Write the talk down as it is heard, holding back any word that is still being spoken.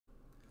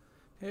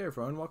Hey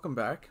everyone, welcome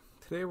back.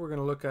 Today we're going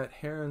to look at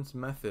Heron's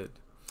method.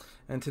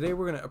 And today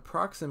we're going to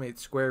approximate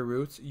square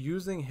roots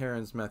using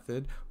Heron's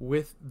method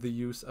with the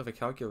use of a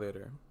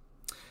calculator.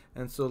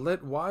 And so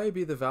let y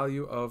be the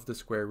value of the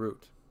square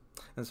root.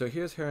 And so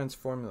here's Heron's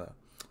formula.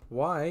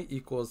 Y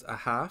equals a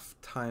half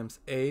times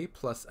a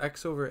plus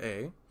x over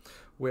a,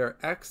 where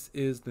x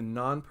is the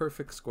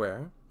non-perfect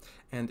square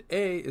and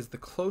a is the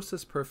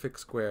closest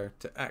perfect square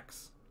to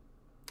x.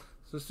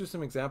 So let's do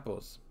some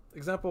examples.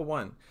 Example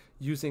 1.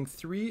 Using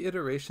 3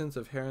 iterations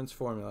of Heron's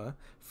formula,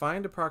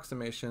 find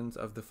approximations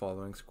of the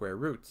following square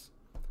roots.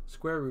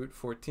 Square root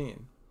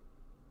 14.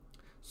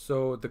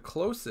 So the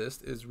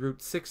closest is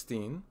root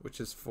 16, which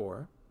is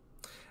 4.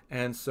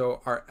 And so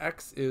our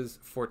x is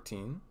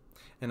 14,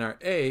 and our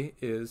a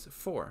is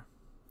 4.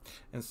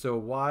 And so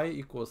y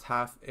equals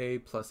half a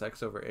plus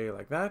x over a,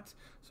 like that.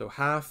 So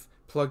half,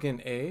 plug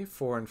in a,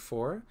 4 and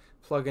 4,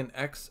 plug in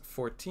x,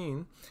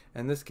 14,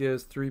 and this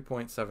gives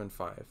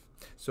 3.75.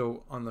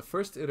 So on the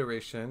first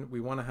iteration, we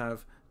want to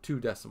have 2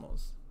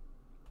 decimals.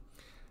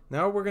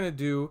 Now we're going to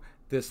do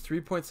this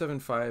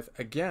 3.75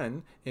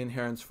 again in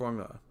Heron's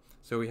formula.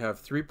 So we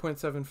have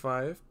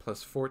 3.75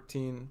 plus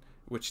 14,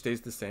 which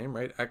stays the same,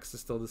 right? X is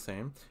still the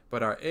same,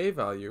 but our a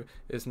value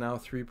is now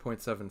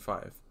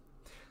 3.75.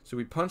 So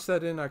we punch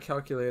that in our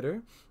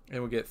calculator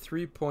and we get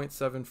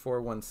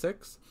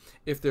 3.7416.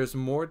 If there's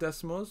more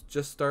decimals,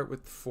 just start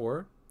with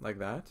 4, like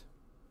that.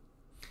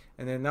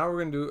 And then now we're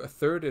going to do a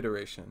third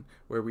iteration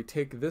where we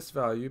take this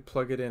value,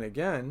 plug it in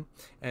again,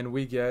 and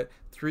we get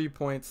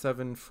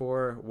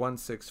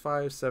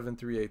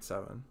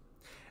 3.741657387.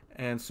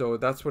 And so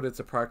that's what it's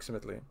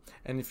approximately.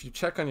 And if you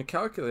check on your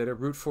calculator,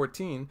 root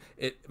 14,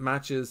 it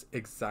matches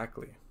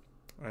exactly.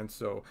 And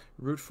so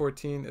root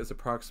 14 is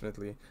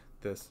approximately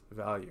this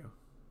value.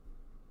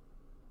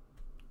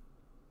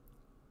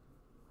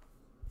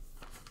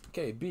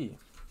 Okay, B.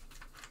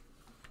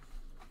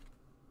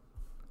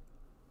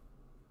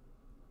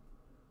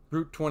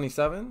 Root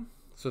 27,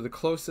 so the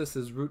closest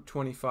is root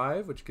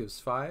 25, which gives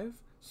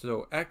 5.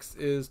 So x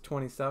is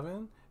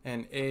 27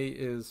 and a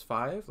is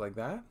 5, like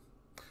that.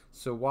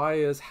 So y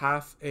is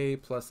half a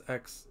plus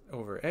x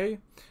over a.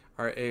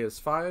 Our a is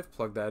 5,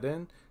 plug that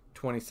in.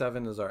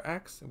 27 is our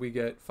x. We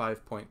get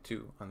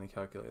 5.2 on the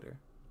calculator.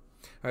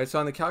 All right, so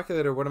on the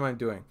calculator, what am I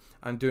doing?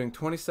 I'm doing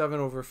 27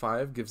 over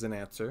 5 gives an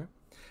answer.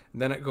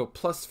 Then I go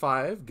plus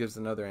 5 gives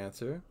another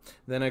answer.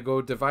 Then I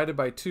go divided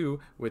by 2,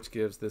 which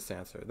gives this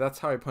answer. That's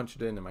how I punch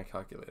it in my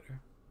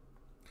calculator.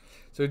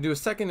 So we do a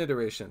second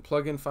iteration.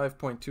 Plug in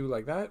 5.2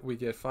 like that. We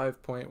get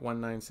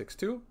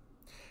 5.1962.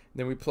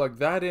 Then we plug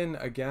that in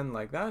again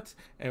like that,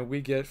 and we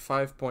get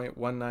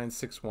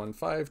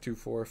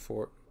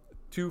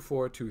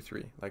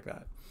 5.196152423, like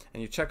that.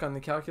 And you check on the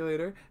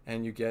calculator,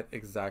 and you get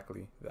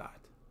exactly that.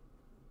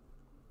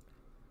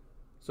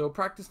 So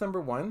practice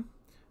number 1.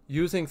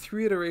 Using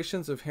 3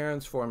 iterations of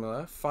Heron's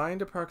formula, find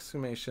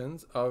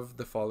approximations of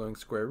the following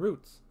square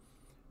roots.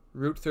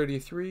 Root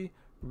 33,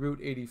 root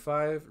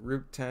 85,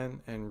 root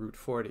 10, and root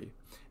 40.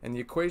 And the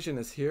equation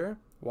is here.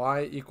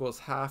 Y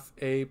equals half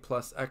a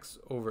plus x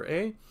over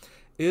a.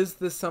 Is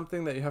this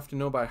something that you have to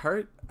know by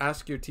heart?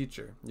 Ask your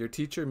teacher. Your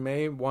teacher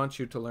may want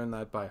you to learn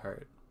that by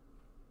heart.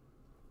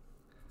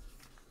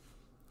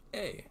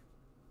 A.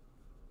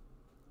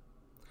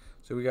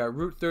 So we got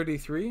root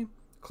 33.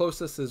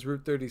 Closest is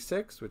root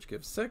 36, which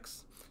gives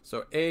 6.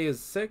 So a is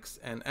 6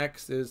 and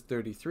x is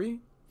 33.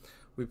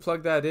 We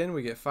plug that in,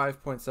 we get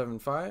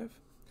 5.75.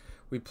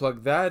 We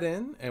plug that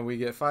in and we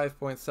get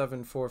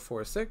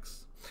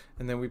 5.7446.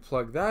 And then we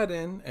plug that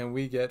in and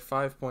we get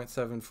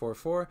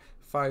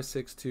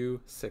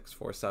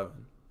 5.744562,647,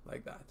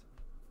 like that.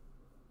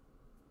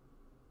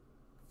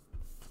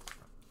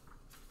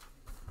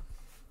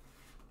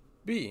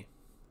 B,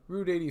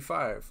 root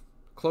 85.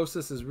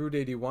 Closest is root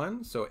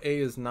 81, so a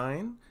is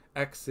 9.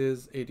 X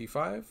is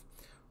 85.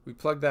 We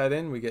plug that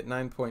in, we get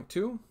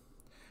 9.2.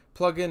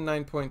 Plug in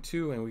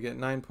 9.2 and we get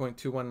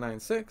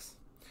 9.2196.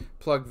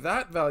 Plug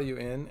that value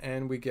in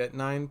and we get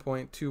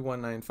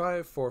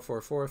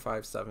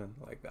 9.2195444557,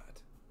 like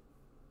that.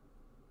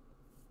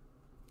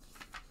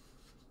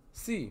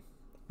 C,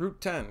 root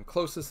 10.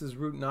 Closest is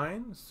root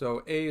 9,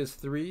 so a is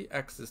 3,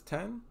 x is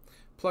 10.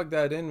 Plug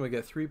that in, we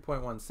get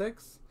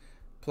 3.16.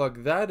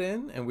 Plug that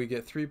in and we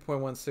get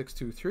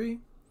 3.1623.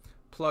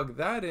 Plug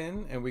that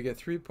in and we get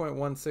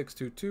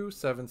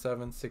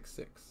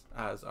 3.16227766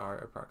 as our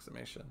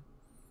approximation.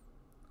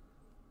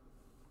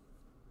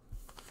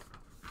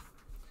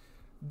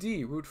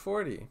 D, root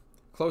 40.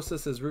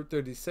 Closest is root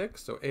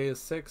 36, so a is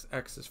 6,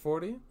 x is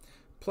 40.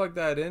 Plug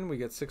that in, we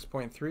get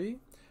 6.3.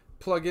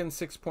 Plug in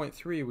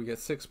 6.3, we get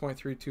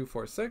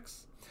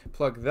 6.3246.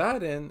 Plug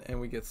that in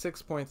and we get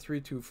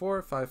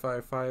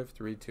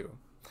 6.32455532.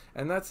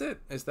 And that's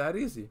it. It's that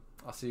easy.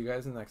 I'll see you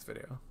guys in the next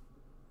video.